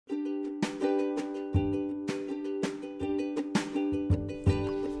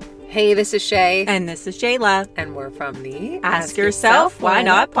Hey, this is Shay. And this is Jayla. And we're from the Ask Yourself Why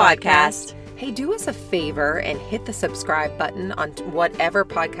Not podcast. Hey, do us a favor and hit the subscribe button on whatever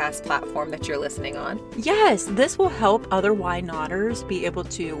podcast platform that you're listening on. Yes, this will help other Why Notters be able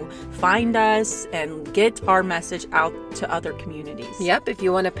to find us and get our message out to other communities. Yep, if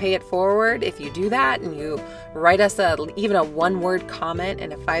you want to pay it forward, if you do that and you write us even a one-word comment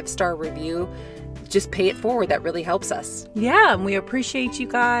and a 5-star review, just pay it forward. That really helps us. Yeah, and we appreciate you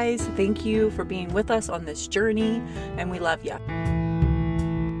guys. Thank you for being with us on this journey, and we love you.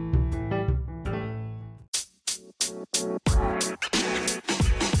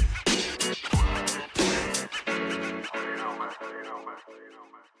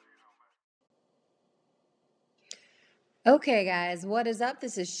 Okay, guys, what is up?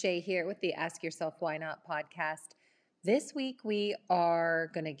 This is Shay here with the Ask Yourself Why Not podcast. This week, we are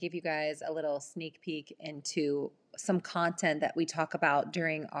going to give you guys a little sneak peek into some content that we talk about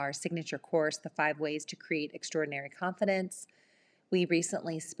during our signature course, The 5 Ways to Create Extraordinary Confidence. We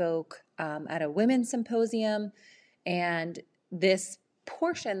recently spoke at a women's symposium, and this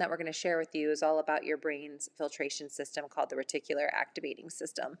portion that we're going to share with you is all about your brain's filtration system called the reticular activating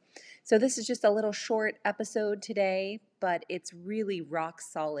system. So this is just a little short episode today, but it's really rock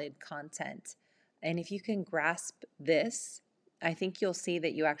solid content. And if you can grasp this, I think you'll see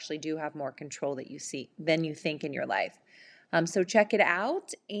that you actually do have more control than you think in your life. So check it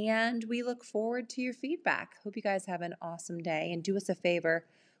out, and we look forward to your feedback. Hope you guys have an awesome day, and do us a favor.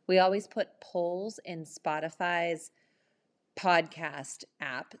 We always put polls in Spotify's podcast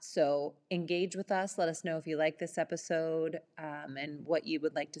app, so engage with us. Let us know if you like this episode and what you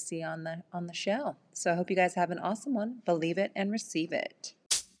would like to see on the show. So I hope you guys have an awesome one. Believe it and receive it.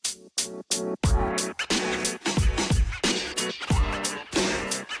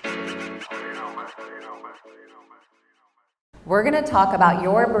 We're going to talk about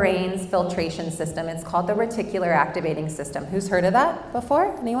your brain's filtration system. It's called the reticular activating system. Who's heard of that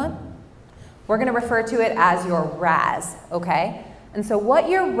before? Anyone? We're going to refer to it as your RAS, okay? And so what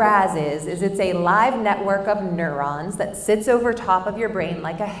your RAS is it's a live network of neurons that sits over top of your brain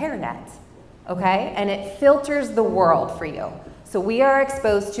like a hairnet, okay? And it filters the world for you. So we are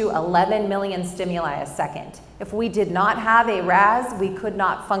exposed to 11 million stimuli a second. If we did not have a RAS, we could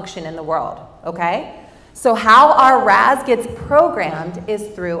not function in the world, okay? So how our RAS gets programmed is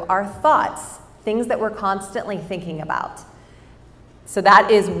through our thoughts, things that we're constantly thinking about. So that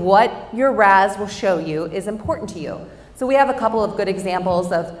is what your RAS will show you is important to you. So we have a couple of good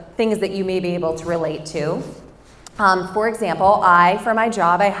examples of things that you may be able to relate to. For example, for my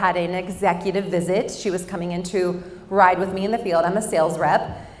job, I had an executive visit. She was coming in to ride with me in the field. I'm a sales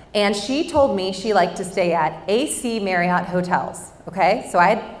rep. And she told me she liked to stay at AC Marriott hotels. Okay, so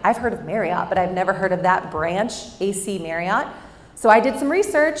I've heard of Marriott, but I've never heard of that branch, AC Marriott. So I did some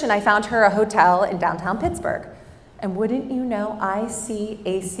research and I found her a hotel in downtown Pittsburgh. And wouldn't you know, I see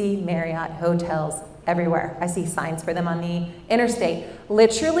AC Marriott hotels everywhere. I see signs for them on the interstate.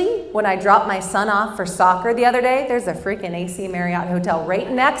 Literally, when I dropped my son off for soccer the other day, there's a freaking AC Marriott hotel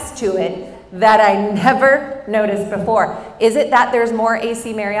right next to it that I never noticed before. Is it that there's more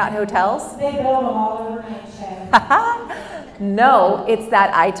AC Marriott hotels? They build them all over Nashville. No, it's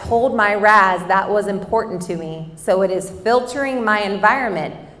that I told my RAS that was important to me. So it is filtering my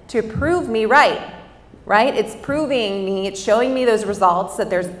environment to prove me right? It's proving me, it's showing me those results, that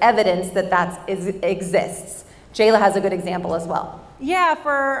there's evidence that exists. Jayla has a good example as well. Yeah,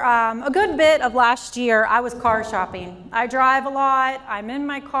 for a good bit of last year, I was car shopping. I drive a lot, I'm in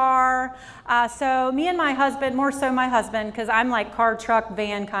my car. So me and my husband, more so my husband, because I'm like car, truck,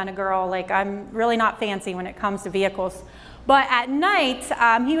 van kind of girl. Like I'm really not fancy when it comes to vehicles. But at night,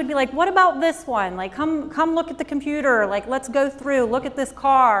 he would be like, what about this one? Like, come look at the computer. Like, let's go through, look at this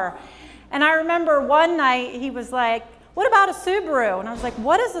car. And I remember one night he was like, what about a Subaru? And I was like,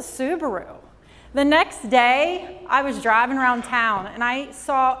 what is a Subaru? The next day, I was driving around town and I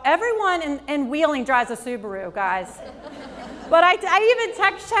saw everyone in Wheeling drives a Subaru, guys. But I even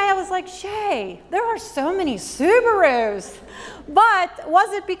texted Shay, I was like, Shay, there are so many Subarus. But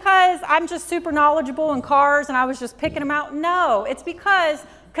was it because I'm just super knowledgeable in cars and I was just picking them out? No, it's because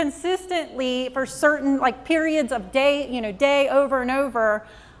consistently for certain like periods of day over and over,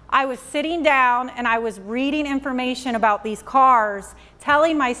 I was sitting down and I was reading information about these cars,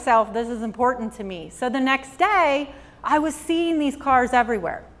 telling myself this is important to me. So the next day, I was seeing these cars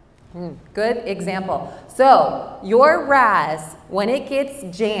everywhere. Good example. So your RAS, when it gets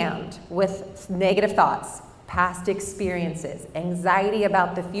jammed with negative thoughts, past experiences, anxiety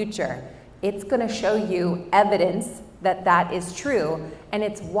about the future, it's going to show you evidence that that is true. And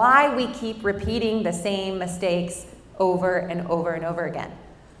it's why we keep repeating the same mistakes over and over and over again.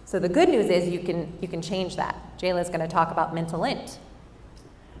 So the good news is you can change that. Jayla's going to talk about mental int.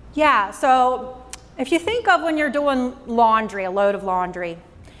 Yeah, so if you think of when you're doing laundry, a load of laundry,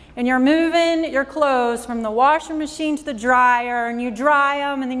 and you're moving your clothes from the washing machine to the dryer, and you dry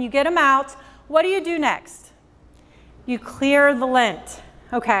them, and then you get them out, what do you do next? You clear the lint,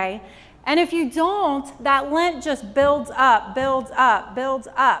 okay? And if you don't, that lint just builds up, builds up, builds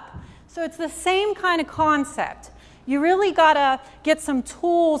up. So it's the same kind of concept. You really gotta get some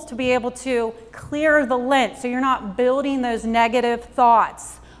tools to be able to clear the lint so you're not building those negative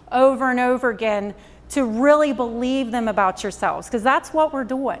thoughts over and over again to really believe them about yourselves, because that's what we're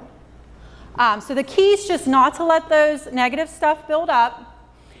doing. So the key is just not to let those negative stuff build up.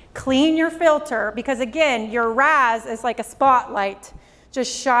 Clean your filter, because again, your RAS is like a spotlight,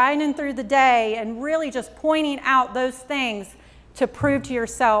 just shining through the day and really just pointing out those things to prove to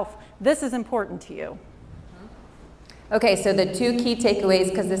yourself this is important to you. Okay, so the 2 key takeaways,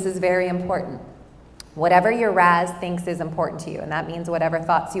 because this is very important. Whatever your RAS thinks is important to you, and that means whatever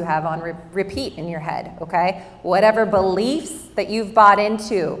thoughts you have on repeat in your head, okay? Whatever beliefs that you've bought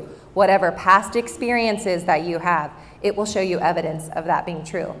into, whatever past experiences that you have, it will show you evidence of that being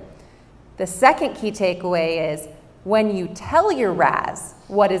true. The second key takeaway is when you tell your RAS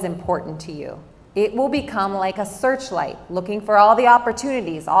what is important to you, it will become like a searchlight, looking for all the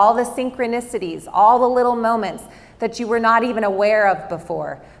opportunities, all the synchronicities, all the little moments that you were not even aware of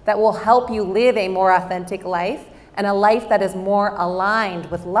before, that will help you live a more authentic life and a life that is more aligned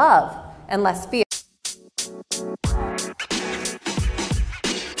with love and less fear.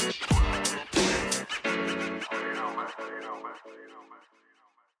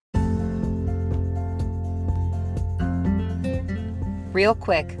 Real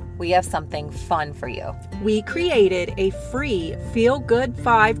quick, we have something fun for you. We created a free Feel Good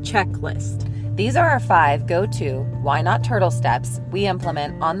 5 checklist. These are our 5 go-to why not turtle steps we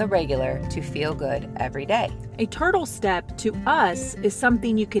implement on the regular to feel good every day. A turtle step to us is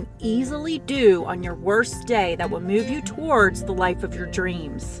something you can easily do on your worst day that will move you towards the life of your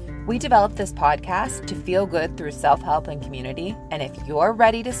dreams. We developed this podcast to feel good through self-help and community, and if you're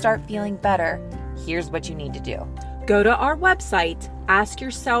ready to start feeling better, here's what you need to do. Go to our website,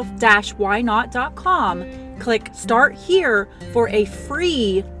 askyourself-whynot.com, click Start Here for a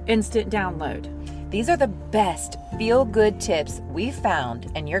free instant download. These are the best feel-good tips we've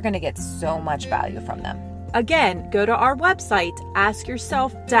found, and you're going to get so much value from them. Again, go to our website,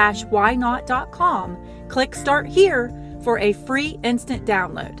 askyourself-whynot.com, click Start Here for a free instant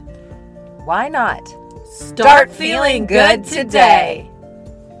download. Why not? Start feeling good today.